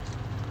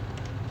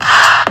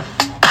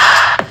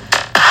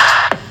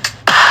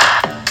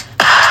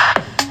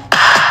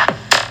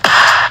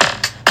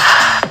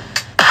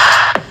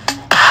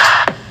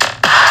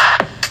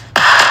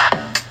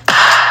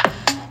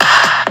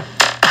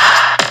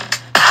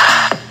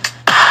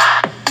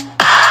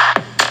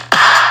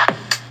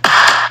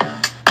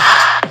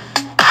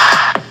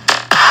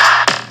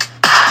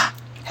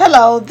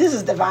Hello, this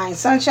is Divine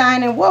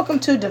Sunshine, and welcome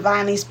to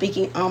Divinely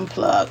Speaking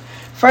Unplugged.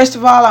 First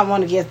of all, I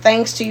want to give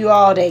thanks to you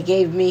all that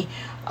gave me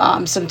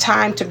some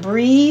time to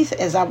breathe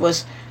as I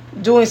was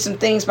doing some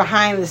things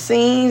behind the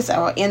scenes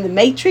or in the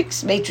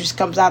Matrix. Matrix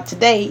comes out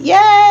today.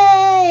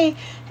 Yay!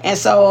 And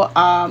so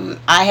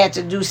I had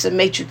to do some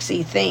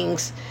Matrixy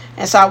things.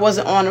 And so I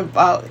wasn't on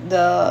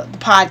the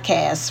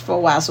podcast for a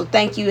while. So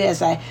thank you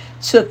as I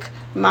took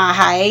my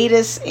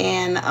hiatus,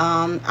 and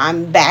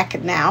I'm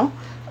back now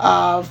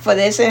for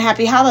this. And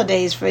happy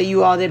holidays for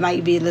you all that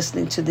might be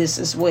listening to this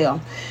as well.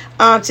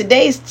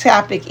 Today's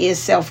topic is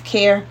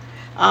self-care.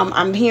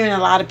 I'm hearing a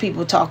lot of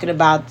people talking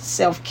about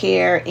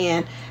self-care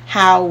and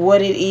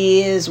what it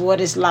is,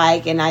 what it's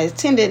like. And I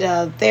attended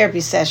a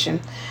therapy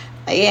session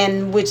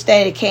in which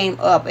that came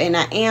up, and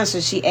I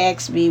answered. She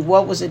asked me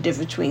what was the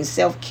difference between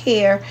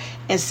self-care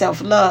and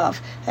self-love.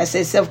 I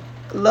said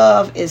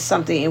self-love is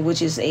something in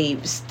which is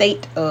a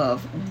state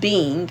of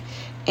being,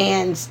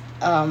 and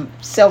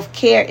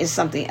self-care is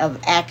something of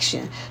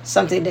action,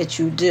 something that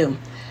you do.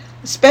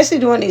 Especially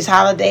during these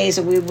holidays,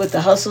 and we're with the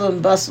hustle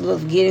and bustle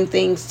of getting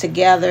things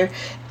together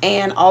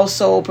and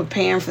also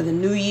preparing for the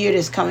new year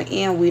that's coming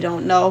in. We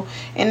don't know.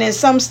 And in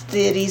some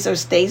cities or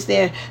states,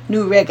 there are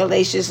new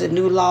regulations and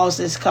new laws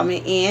that's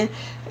coming in,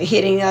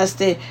 hitting us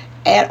to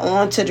add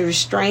on to the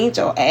restraints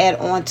or add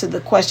on to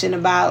the question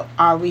about,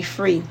 are we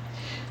free?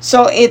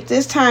 So at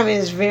this time, it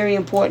is very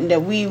important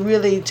that we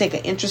really take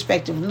an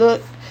introspective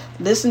look,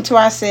 listen to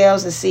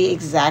ourselves, and see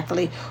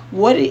exactly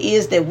what it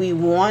is that we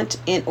want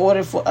in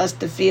order for us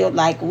to feel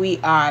like we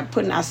are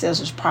putting ourselves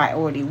as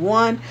priority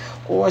one,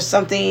 or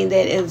something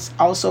that is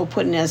also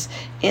putting us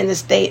in the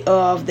state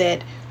of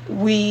that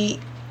we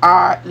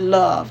are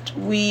loved,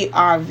 we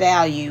are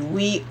valued,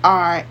 we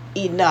are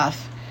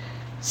enough.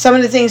 Some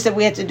of the things that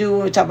we have to do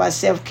when we talk about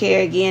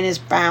self-care, again, is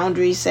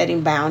boundaries,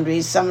 setting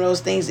boundaries. Some of those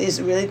things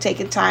is really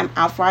taking time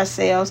out for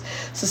ourselves.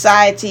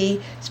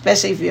 Society,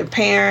 especially if you're a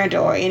parent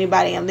or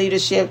anybody in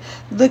leadership,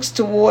 looks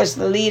towards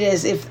the leader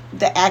as if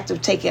the act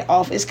of taking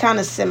off is kind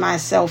of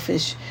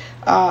semi-selfish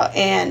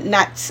and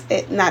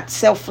not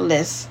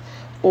selfless,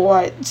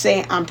 or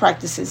saying I'm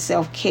practicing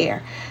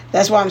self-care.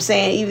 That's why I'm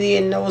saying,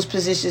 even in those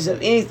positions of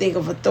anything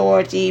of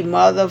authority,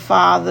 mother,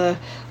 father,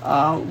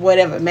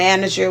 whatever,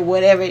 manager,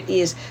 whatever it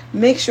is,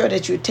 make sure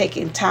that you're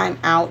taking time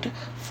out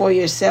for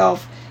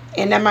yourself.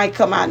 And that might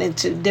come out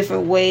into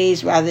different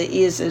ways, whether it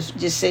is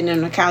just sitting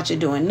on the couch and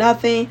doing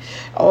nothing,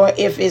 or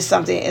if it's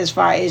something as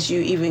far as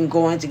you even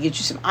going to get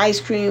you some ice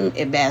cream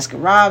at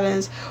Baskin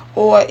Robbins,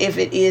 or if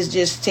it is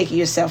just taking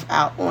yourself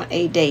out on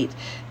a date.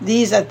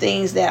 These are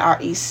things that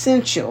are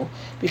essential,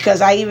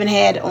 because I even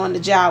had on the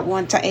job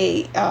one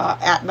time,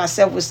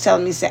 myself was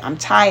telling me, say, I'm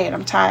tired.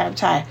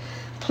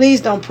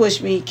 Please don't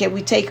push me. Can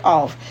we take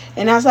off?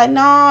 And I was like,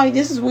 no,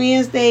 this is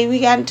Wednesday.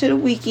 We got into the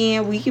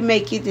weekend. We can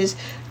make it. Just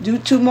do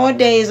 2 more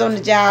days on the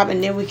job,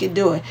 and then we can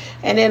do it.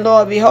 And then,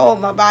 Lord,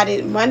 behold, my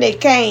body, Monday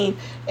came,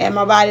 and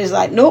my body's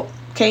like, nope,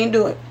 can't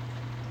do it.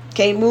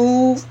 Can't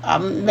move.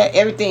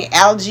 Everything,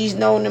 allergies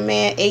known to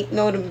man, ache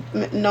known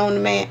to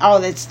man, all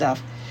that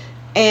stuff.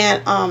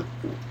 And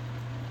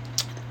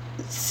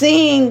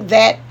seeing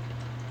that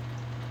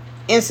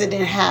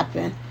incident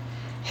happen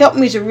helped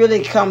me to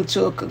really come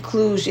to a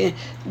conclusion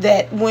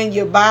that when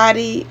your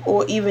body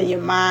or even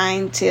your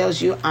mind tells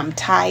you I'm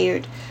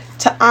tired,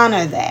 to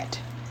honor that.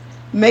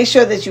 Make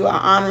sure that you are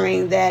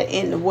honoring that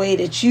in the way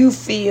that you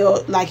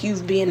feel like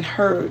you've been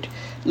heard,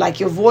 like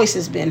your voice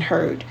has been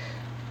heard,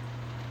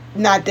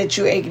 not that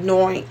you're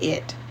ignoring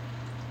it.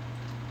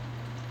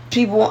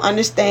 People will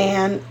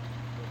understand.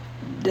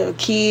 The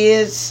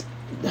kids,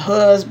 the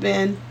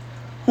husband,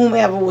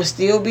 whomever will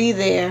still be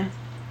there.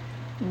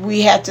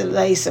 We have to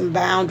lay some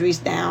boundaries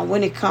down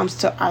when it comes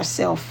to our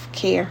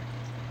self-care,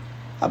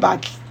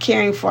 about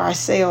caring for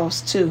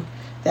ourselves too.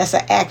 That's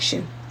an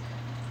action.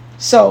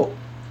 So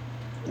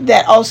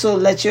that also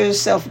lets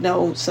yourself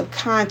know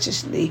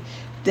subconsciously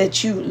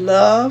that you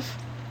love,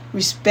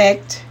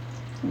 respect,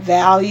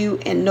 value,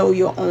 and know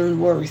your own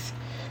worth.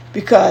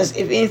 Because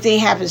if anything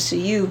happens to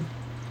you,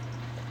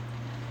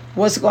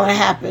 what's going to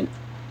happen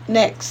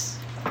next?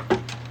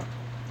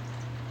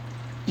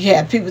 You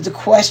have people to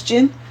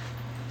question.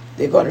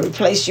 They're going to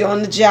replace you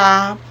on the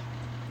job.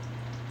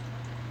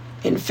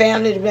 In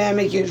family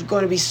dynamic, you're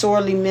going to be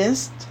sorely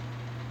missed.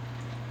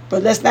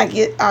 But let's not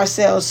get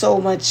ourselves so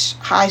much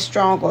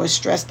high-strung or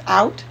stressed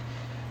out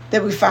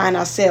that we find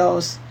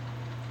ourselves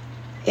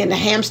in the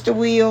hamster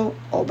wheel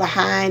or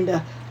behind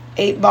the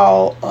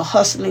 8-ball or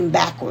hustling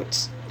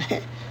backwards.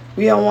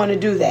 We don't want to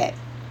do that.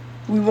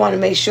 We want to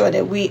make sure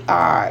that we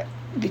are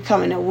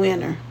becoming a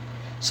winner.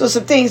 So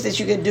some things that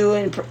you can do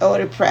in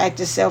order to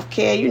practice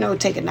self-care,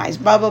 take a nice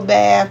bubble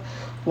bath,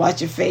 watch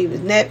your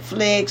favorite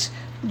Netflix,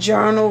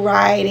 journal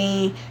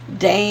writing,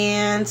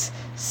 dance,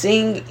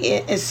 sing,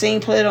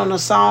 put it on a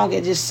song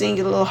and just sing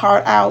your little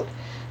heart out.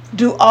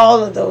 Do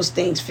all of those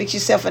things. Fix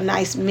yourself a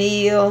nice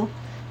meal,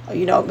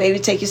 maybe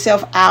take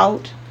yourself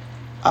out,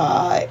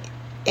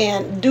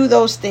 and do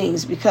those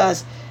things,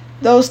 because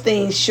those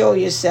things show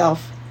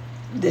yourself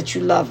that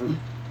you love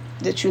them,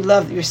 that you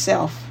love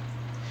yourself.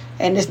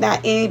 And there's not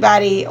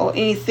anybody or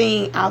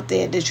anything out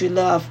there that you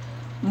love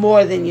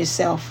more than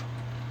yourself.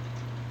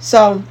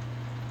 So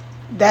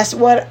that's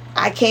what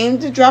I came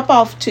to drop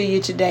off to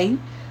you today.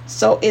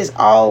 So as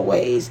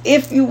always,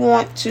 if you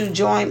want to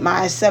join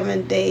my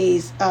 7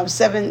 days of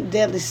 7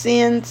 deadly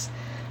sins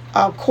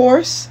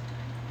course,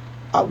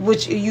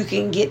 which you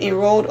can get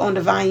enrolled on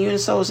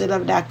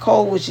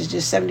divineunisouls11.co, which is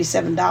just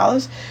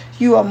 $77.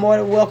 You are more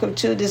than welcome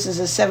to. This is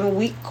a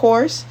 7-week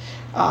course.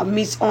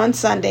 Meets on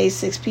Sunday,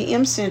 6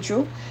 p.m.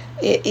 Central.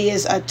 It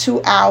is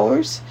 2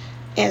 hours.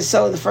 And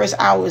so the first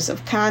hour is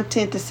of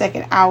content. The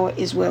second hour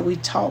is where we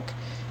talk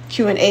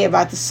Q&A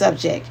about the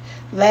subject.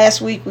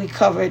 Last week we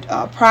covered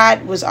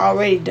pride was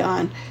already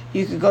done.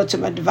 You could go to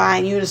my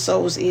Divine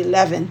Unisouls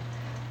 11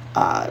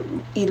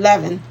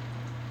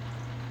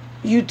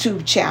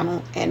 YouTube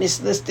channel, and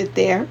it's listed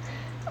there.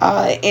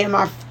 In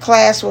my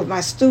class with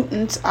my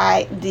students,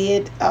 I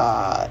did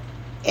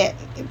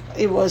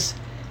it was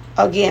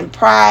again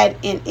pride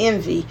and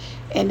envy,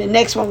 and the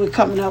next one we're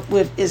coming up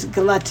with is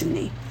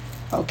gluttony.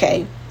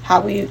 Okay,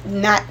 how we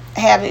not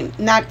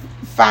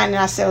finding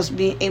ourselves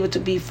being able to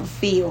be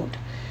fulfilled.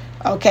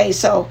 Okay,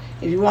 so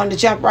if you want to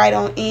jump right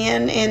on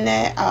in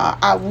that,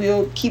 I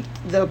will keep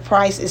the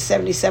price at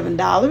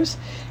 $77,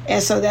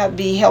 and so that would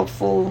be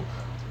helpful.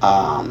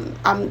 I'm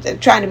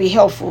trying to be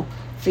helpful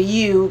for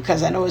you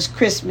because I know it's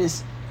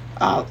Christmas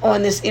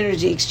on this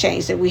energy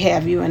exchange that we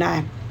have, you and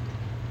I.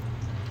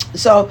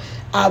 So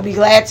I'll be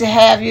glad to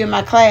have you in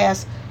my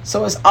class.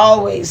 So as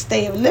always,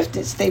 stay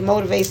uplifted, stay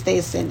motivated, stay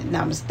ascended.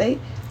 Namaste.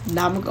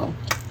 Namago.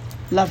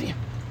 Love you.